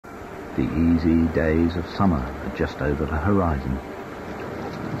The easy days of summer are just over the horizon.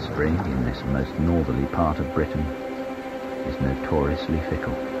 Spring, in this most northerly part of Britain, is notoriously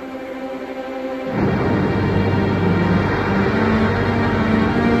fickle.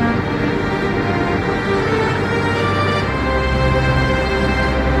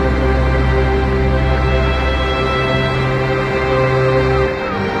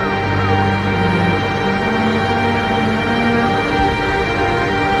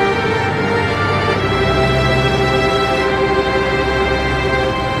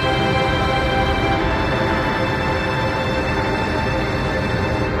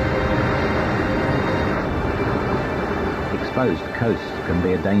 Exposed coasts can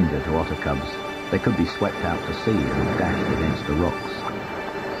be a danger to otter cubs. They could be swept out to sea and dashed against the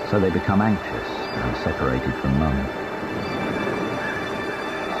rocks. So they become anxious and separated from mum.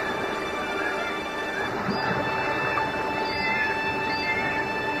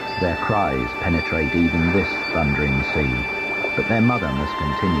 Their cries penetrate even this thundering sea, but their mother must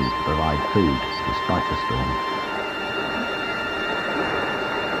continue to provide food despite the storm.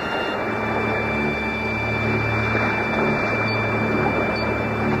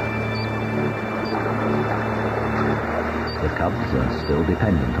 Cubs are still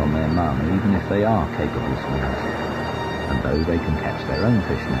dependent on their mum, even if they are capable swimmers. And though they can catch their own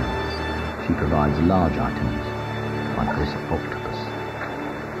fish now, she provides large items, like this octopus.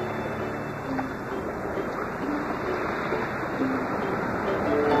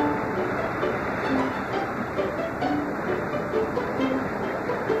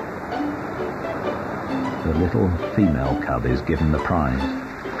 The little female cub is given the prize,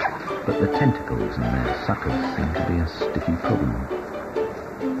 but the tentacles in their suckers seem to be a sticky problem.